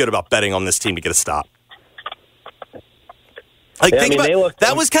pretty good about betting on this team to get a stop. Like, think about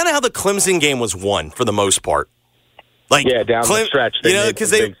that was kind of how the Clemson game was won for the most part. Like, down the stretch, because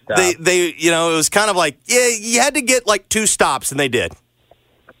they it was kind of like, you had to get like 2 stops, and they did.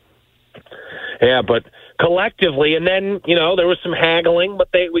 Yeah, but collectively, and then there was some haggling, but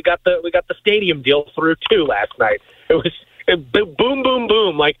we got the stadium deal through too last night. It was boom, boom,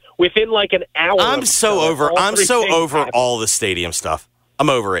 boom, like within like an hour. I'm so over all the stadium stuff. I'm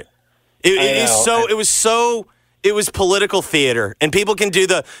over it. It was political theater, and people can do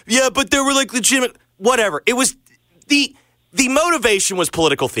but they were like legitimate, whatever. It was. The motivation was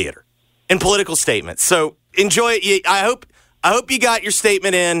political theater and political statements. So enjoy it. I hope you got your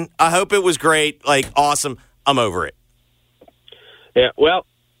statement in. I hope it was great. Like, awesome. I'm over it. Yeah. Well,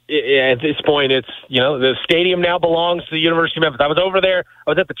 at this point, it's the stadium now belongs to the University of Memphis. I was over there. I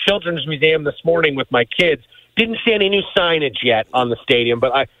was at the Children's Museum this morning with my kids. Didn't see any new signage yet on the stadium,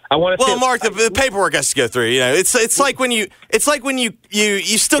 but I want to. Well, Mark, the paperwork has to go through. It's like when you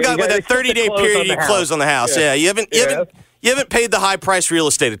still got with that 30-day period you close on the house. Yeah, you haven't paid the high price real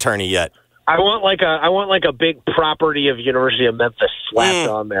estate attorney yet. I want like a big property of University of Memphis slapped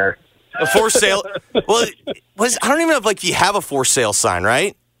on there. A for sale. Well, I don't even know if you have a for sale sign,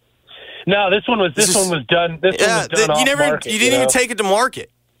 right? No, this one was done. This one was done off market, you didn't even take it to market.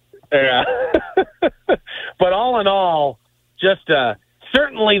 Yeah. But all in all, just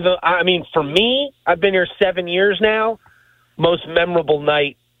certainly for me, I've been here 7 years now. Most memorable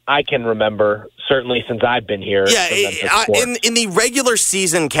night I can remember, certainly since I've been here. Yeah, in the regular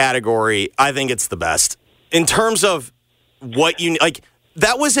season category, I think it's the best. In terms of what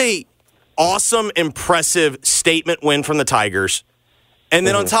that was a awesome, impressive statement win from the Tigers. And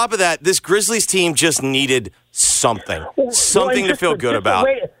then on top of that, this Grizzlies team just needed something to feel good about.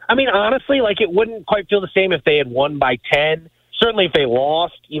 I mean, honestly, it wouldn't quite feel the same if they had won by 10. Certainly if they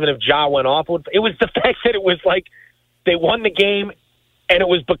lost, even if Ja went off. It was the fact that it was like they won the game, and it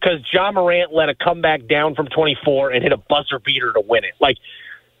was because Ja Morant let a comeback down from 24 and hit a buzzer beater to win it.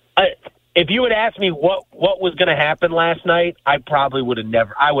 If you had asked me what was going to happen last night, I would have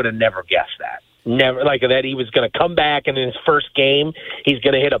never guessed that. Never that he was going to come back, and in his first game, he's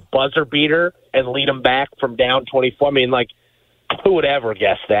going to hit a buzzer beater and lead him back from down 24. I mean, who would ever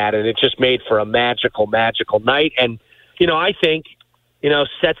guess that? And it just made for a magical, magical night. And, I think,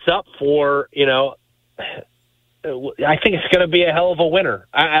 sets up for, I think it's going to be a hell of a winner.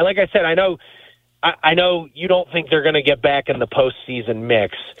 Like I said, I know you don't think they're going to get back in the postseason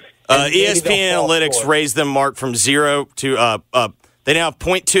mix. ESPN Analytics raised them, Mark, from 0 to they now have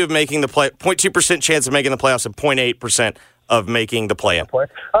 0.2% chance of making the playoffs and 0.8% of making the play-in. Oh,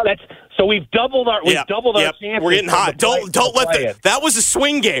 so we've doubled our chances. We're getting hot. Don't let that was a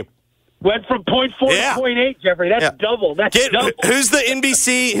swing game. Went from 0.4 to 0.8, Jeffrey. That's double. Double. Who's the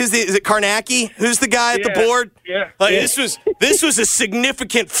NBC? Is it Karnacki? Who's the guy at the board? Yeah. This was a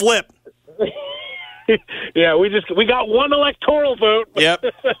significant flip. Yeah, we got one electoral vote. Yep.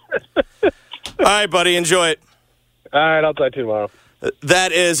 All right, buddy. Enjoy it. All right, I'll talk to you tomorrow.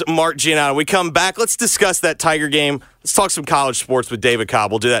 That is Mark Giannotto. We come back. Let's discuss that Tiger game. Let's talk some college sports with David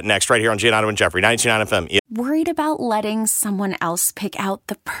Cobb. We'll do that next right here on Giannotto and Jeffrey, 92.9 FM. Worried about letting someone else pick out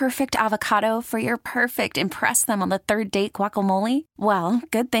the perfect avocado for your perfect impress them on the third date guacamole? Well,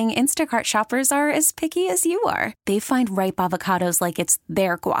 good thing Instacart shoppers are as picky as you are. They find ripe avocados like it's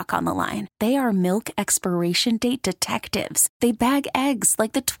their guac on the line. They are milk expiration date detectives. They bag eggs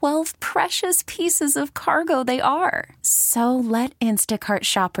like the 12 precious pieces of cargo they are. So let Instacart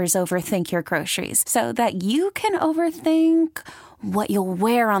shoppers overthink your groceries so that you can overthink what you'll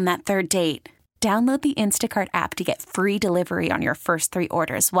wear on that third date. Download the Instacart app to get free delivery on your first 3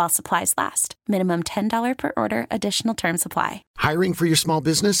 orders while supplies last. Minimum $10 per order. Additional terms apply. Hiring for your small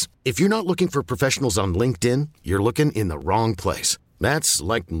business? If you're not looking for professionals on LinkedIn, you're looking in the wrong place. That's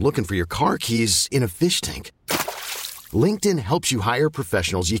like looking for your car keys in a fish tank. LinkedIn helps you hire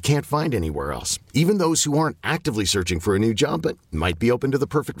professionals you can't find anywhere else, even those who aren't actively searching for a new job but might be open to the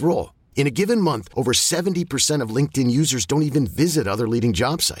perfect role. In a given month, over 70% of LinkedIn users don't even visit other leading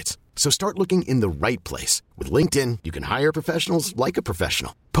job sites. So start looking in the right place. With LinkedIn, you can hire professionals like a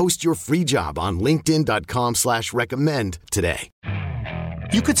professional. Post your free job on linkedin.com/recommend today.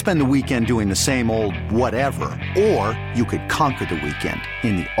 You could spend the weekend doing the same old whatever, or you could conquer the weekend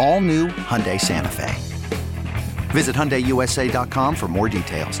in the all-new Hyundai Santa Fe. Visit HyundaiUSA.com for more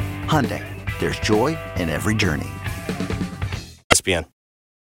details. Hyundai, there's joy in every journey. ESPN.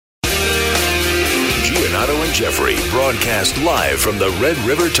 Giannato and Jeffrey broadcast live from the Red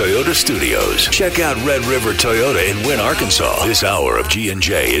River Toyota Studios. Check out Red River Toyota in Wynn, Arkansas. This hour of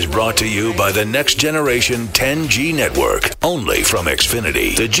G&J is brought to you by the Next Generation 10G Network, only from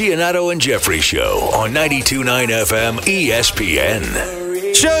Xfinity. The Giannato and Jeffrey Show on 92.9 FM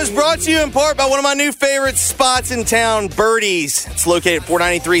ESPN. Show is brought to you in part by one of my new favorite spots in town, Birdies. It's located at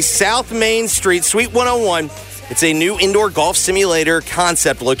 493 South Main Street, Suite 101. It's a new indoor golf simulator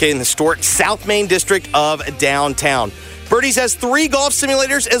concept located in the historic South Main district of downtown. Birdies has 3 golf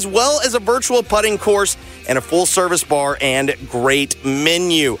simulators as well as a virtual putting course and a full-service bar and great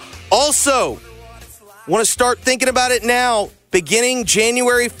menu. Also, want to start thinking about it now. Beginning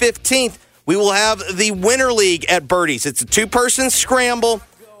January 15th, we will have the Winter League at Birdies. It's a 2-person scramble.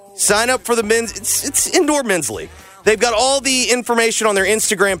 Sign up for the men's. It's indoor men's league. They've got all the information on their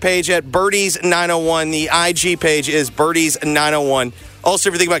Instagram page at Birdies901. The IG page is Birdies901. Also,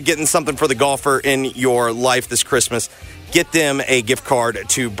 if you're thinking about getting something for the golfer in your life this Christmas, get them a gift card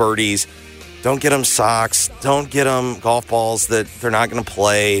to Birdies. Don't get them socks. Don't get them golf balls that they're not going to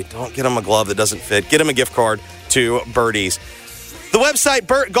play. Don't get them a glove that doesn't fit. Get them a gift card to Birdies. The website,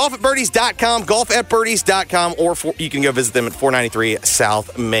 golfatbirdies.com, golfatbirdies.com, or you can go visit them at 493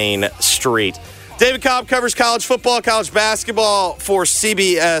 South Main Street. David Cobb covers college football, college basketball for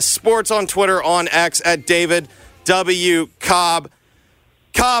CBS Sports on Twitter, on X at David W. Cobb.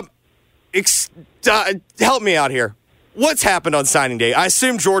 Cobb, help me out here. What's happened on signing day? I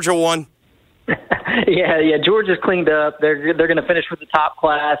assume Georgia won. Yeah. Georgia's cleaned up. They're going to finish with the top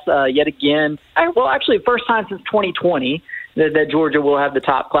class yet again. Actually, first time since 2020 that Georgia will have the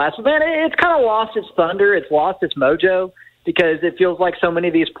top class. But man, it's kind of lost its thunder. It's lost its mojo, because it feels like so many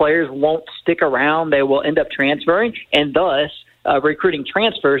of these players won't stick around. They will end up transferring, and thus recruiting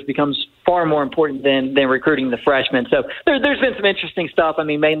transfers becomes far more important than recruiting the freshmen. So there's been some interesting stuff. I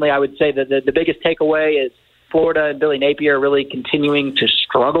mean, mainly I would say that the biggest takeaway is Florida and Billy Napier really continuing to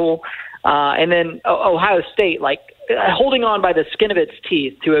struggle. And then Ohio State, holding on by the skin of its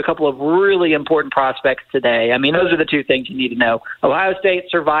teeth to a couple of really important prospects today. I mean, those are the 2 things you need to know. Ohio State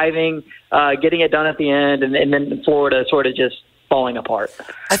surviving, getting it done at the end, and then Florida sort of just falling apart.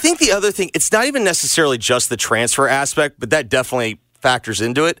 I think the other thing, it's not even necessarily just the transfer aspect, but that definitely factors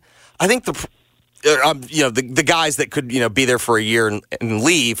into it. I think the guys that could be there for a year and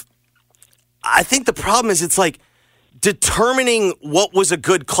leave. I think the problem is it's like determining what was a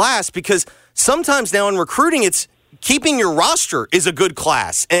good class, because sometimes now in recruiting it's keeping your roster is a good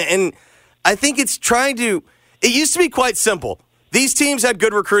class. And I think it's it used to be quite simple. These teams had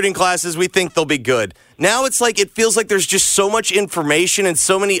good recruiting classes. We think they'll be good. Now it's like, it feels like there's just so much information and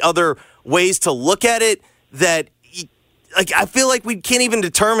so many other ways to look at it that I feel like we can't even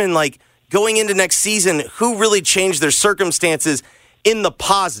determine, going into next season, who really changed their circumstances in the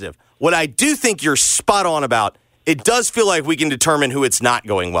positive. What I do think you're spot on about, it does feel like we can determine who it's not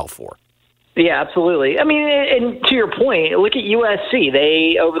going well for. Yeah, absolutely. I mean, and to your point, look at USC.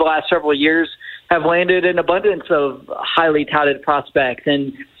 They, over the last several years, have landed an abundance of highly touted prospects,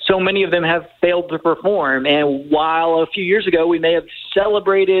 and so many of them have failed to perform. And while a few years ago we may have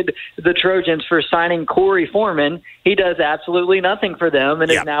celebrated the Trojans for signing Corey Foreman, he does absolutely nothing for them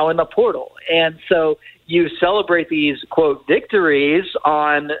and is now in the portal. And so you celebrate these, quote, victories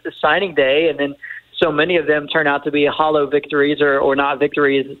on signing day, and then so many of them turn out to be hollow victories or not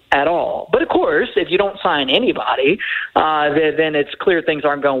victories at all. But, of course, if you don't sign anybody, then it's clear things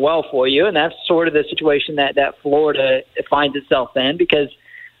aren't going well for you. And that's sort of the situation that Florida finds itself in, because,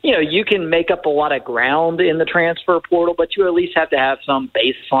 you can make up a lot of ground in the transfer portal, but you at least have to have some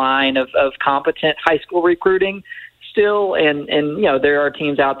baseline of competent high school recruiting still. And there are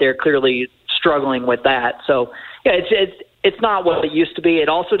teams out there clearly struggling with that. So, yeah, it's not what it used to be. It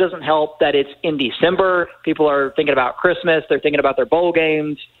also doesn't help that it's in December. People are thinking about Christmas. They're thinking about their bowl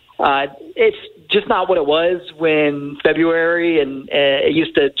games. It's just not what it was when February, and it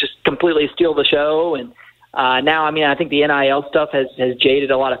used to just completely steal the show. And now, I think the NIL stuff has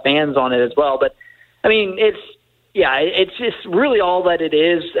jaded a lot of fans on it as well. But, it's just really all that it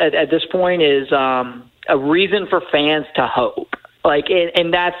is at this point is a reason for fans to hope.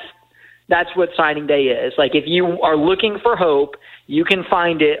 And that's what signing day is. If you are looking for hope, you can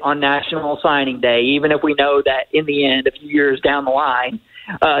find it on National Signing Day, even if we know that in the end, a few years down the line,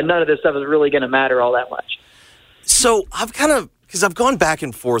 none of this stuff is really going to matter all that much. So because I've gone back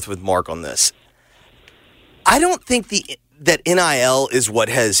and forth with Mark on this, I don't think that NIL is what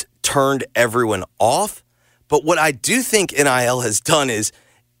has turned everyone off, but what I do think NIL has done is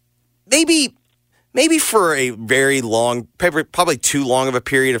maybe maybe for a very long, probably too long of a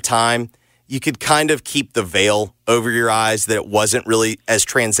period of time, you could kind of keep the veil over your eyes that it wasn't really as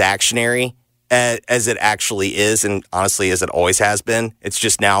transactionary as it actually is, and honestly, as it always has been. It's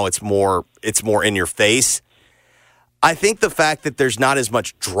just now it's more in your face. I think the fact that there's not as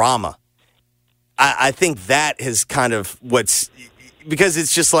much drama, I think that has kind of because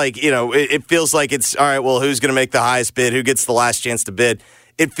it's just like, it feels like it's, all right, well, who's going to make the highest bid? Who gets the last chance to bid?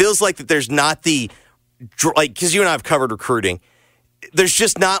 It feels like that there's not because you and I have covered recruiting, there's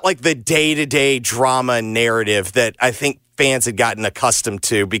just not like the day-to-day drama narrative that I think fans had gotten accustomed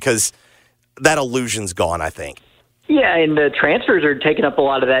to, because that illusion's gone, I think. Yeah, and the transfers are taking up a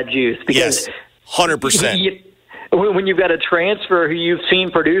lot of that juice. Because yes, 100%. When you've got a transfer who you've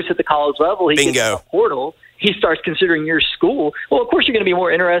seen produce at the college level, he Bingo. gets in the portal, he starts considering your school. Well, of course you're going to be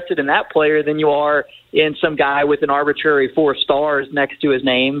more interested in that player than you are in some guy with an arbitrary 4 stars next to his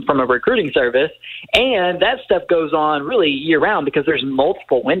name from a recruiting service. And that stuff goes on really year-round, because there's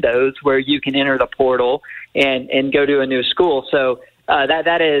multiple windows where you can enter the portal and go to a new school. So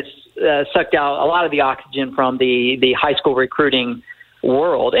that has sucked out a lot of the oxygen from the high school recruiting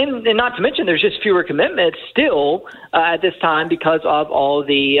world. And not to mention, there's just fewer commitments still at this time because of all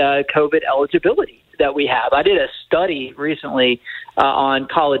the COVID eligibility that we have. I did a study recently on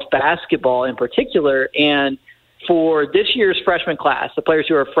college basketball in particular, and for this year's freshman class, the players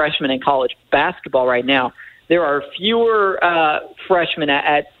who are freshmen in college basketball right now, there are fewer freshmen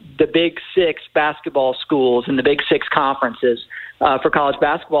at the Big Six basketball schools and the Big Six conferences for college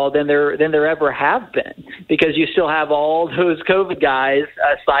basketball than there ever have been, because you still have all those COVID guys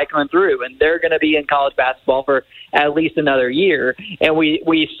cycling through, and they're going to be in college basketball for at least another year. And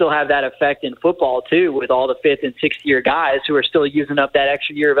we still have that effect in football too, with all the 5th and 6th year guys who are still using up that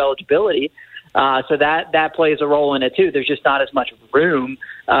extra year of eligibility. So that plays a role in it too. There's just not as much room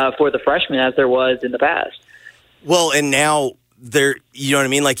for the freshmen as there was in the past. Well, and now you know what I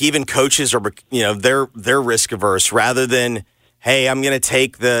mean? Like, even coaches are, they're risk averse rather than, hey, I'm going to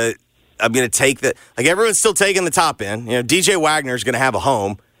take the, like, everyone's still taking the top end. DJ Wagner's going to have a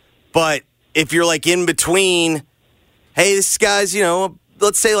home. But if you're like in between, hey, this guy's,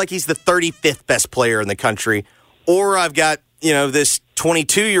 let's say like he's the 35th best player in the country, or I've got, this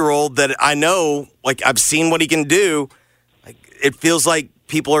 22-year-old that I know, like, I've seen what he can do. Like, it feels like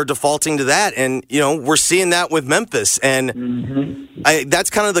people are defaulting to that. And, we're seeing that with Memphis. And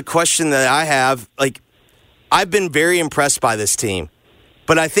that's kind of the question that I have. Like, I've been very impressed by this team,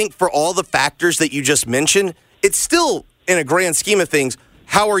 but I think for all the factors that you just mentioned, it's still, in a grand scheme of things,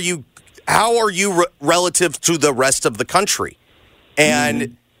 how are you relative to the rest of the country?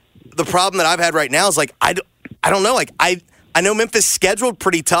 And the problem that I've had right now is, like, I don't know. Like, I know Memphis scheduled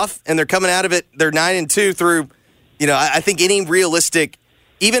pretty tough, and they're coming out of it. They're 9-2 through, I think any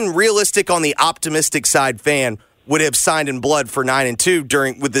even realistic on the optimistic side fan would have signed in blood for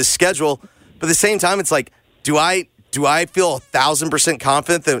 9-2 with this schedule. But at the same time, it's like, do I feel 1,000%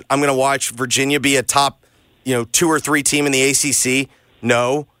 confident that I'm going to watch Virginia be a top, 2 or 3 team in the ACC?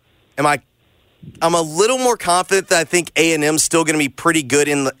 No. I'm a little more confident that I think A&M's still going to be pretty good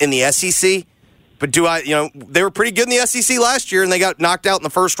in the SEC. But they were pretty good in the SEC last year, and they got knocked out in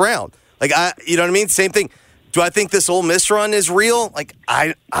the first round. Like, you know what I mean? Same thing. Do I think this Ole Miss run is real? Like,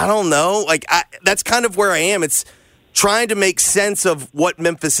 I don't know. Like, that's kind of where I am. It's trying to make sense of what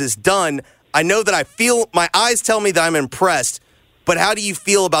Memphis has done. I know that my eyes tell me that I'm impressed, but how do you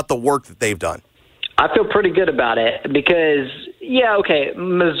feel about the work that they've done? I feel pretty good about it because,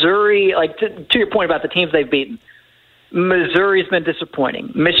 Missouri, like, to your point about the teams they've beaten, Missouri's been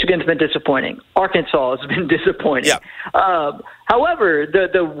disappointing. Michigan's been disappointing. Arkansas has been disappointing. Yeah. However,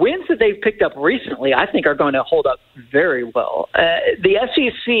 the wins that they've picked up recently, I think, are going to hold up very well. The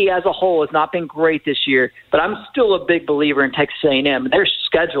SEC as a whole has not been great this year, but I'm still a big believer in Texas A&M. Their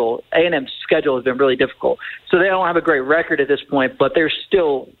schedule, A&M's schedule, has been really difficult. So they don't have a great record at this point, but they're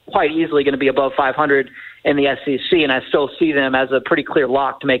still quite easily going to be above 500 in the SEC, and I still see them as a pretty clear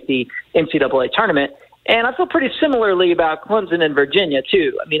lock to make the NCAA tournament. And I feel pretty similarly about Clemson and Virginia,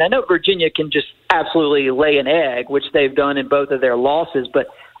 too. I mean, I know Virginia can just absolutely lay an egg, which they've done in both of their losses, but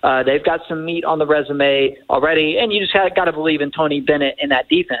they've got some meat on the resume already, and you just got to believe in Tony Bennett in that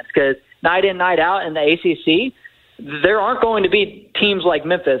defense, because night in, night out in the ACC, there aren't going to be teams like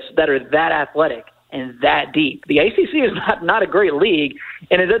Memphis that are that athletic and that deep. The ACC is not a great league,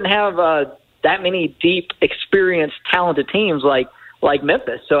 and it doesn't have that many deep, experienced, talented teams like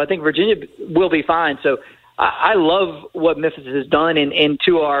Memphis. So I think Virginia will be fine. So I love what Memphis has done. And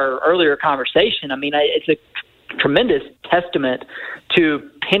to our earlier conversation, I mean, it's a tremendous testament to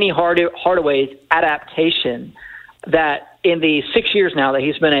Penny Hardaway's adaptation that in the 6 years now that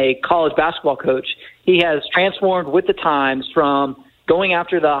he's been a college basketball coach, he has transformed with the times from going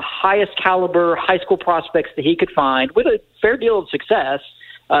after the highest caliber high school prospects that he could find with a fair deal of success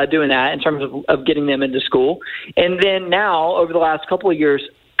doing that in terms of getting them into school. And then now, over the last couple of years,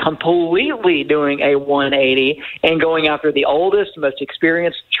 completely doing a 180 and going after the oldest, most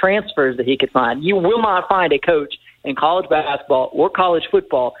experienced transfers that he could find. You will not find a coach in college basketball or college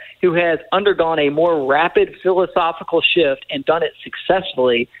football who has undergone a more rapid philosophical shift and done it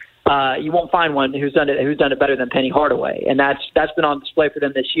successfully. You won't find one who's done it better than Penny Hardaway, and that's been on display for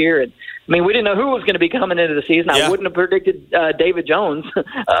them this year. And I mean, we didn't know who was going to be coming into the season. I wouldn't have predicted David Jones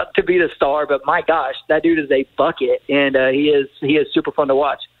to be the star, but my gosh, that dude is a bucket, and he is super fun to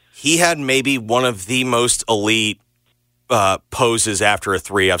watch. He had maybe one of the most elite poses after a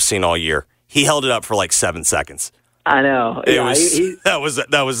three I've seen all year. He held it up for like 7 seconds. I know.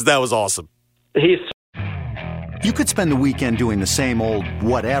 That was awesome. You could spend the weekend doing the same old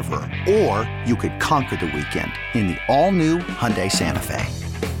whatever, or you could conquer the weekend in the all-new Hyundai Santa Fe.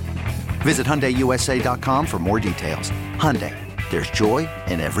 Visit HyundaiUSA.com for more details. Hyundai, there's joy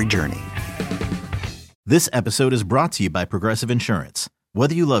in every journey. This episode is brought to you by Progressive Insurance.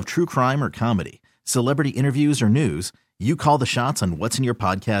 Whether you love true crime or comedy, celebrity interviews or news, you call the shots on what's in your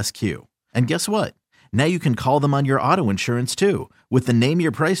podcast queue. And guess what? Now you can call them on your auto insurance too with the Name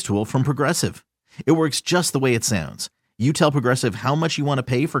Your Price tool from Progressive. It works just the way it sounds. You tell Progressive how much you want to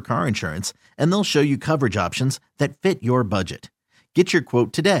pay for car insurance, and they'll show you coverage options that fit your budget. Get your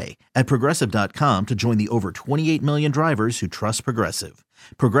quote today at Progressive.com to join the over 28 million drivers who trust Progressive.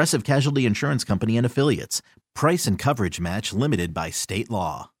 Progressive Casualty Insurance Company and Affiliates. Price and coverage match limited by state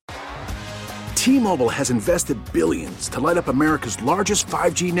law. T-Mobile has invested billions to light up America's largest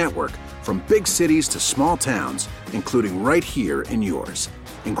 5G network, from big cities to small towns, including right here in yours.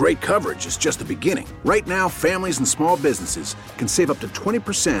 And great coverage is just the beginning. Right now, families and small businesses can save up to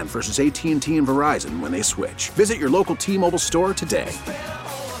 20% versus AT&T and Verizon when they switch. Visit your local T-Mobile store today.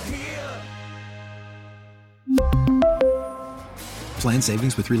 Plan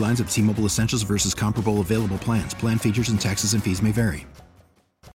savings with 3 lines of T-Mobile Essentials versus comparable available plans. Plan features and taxes and fees may vary.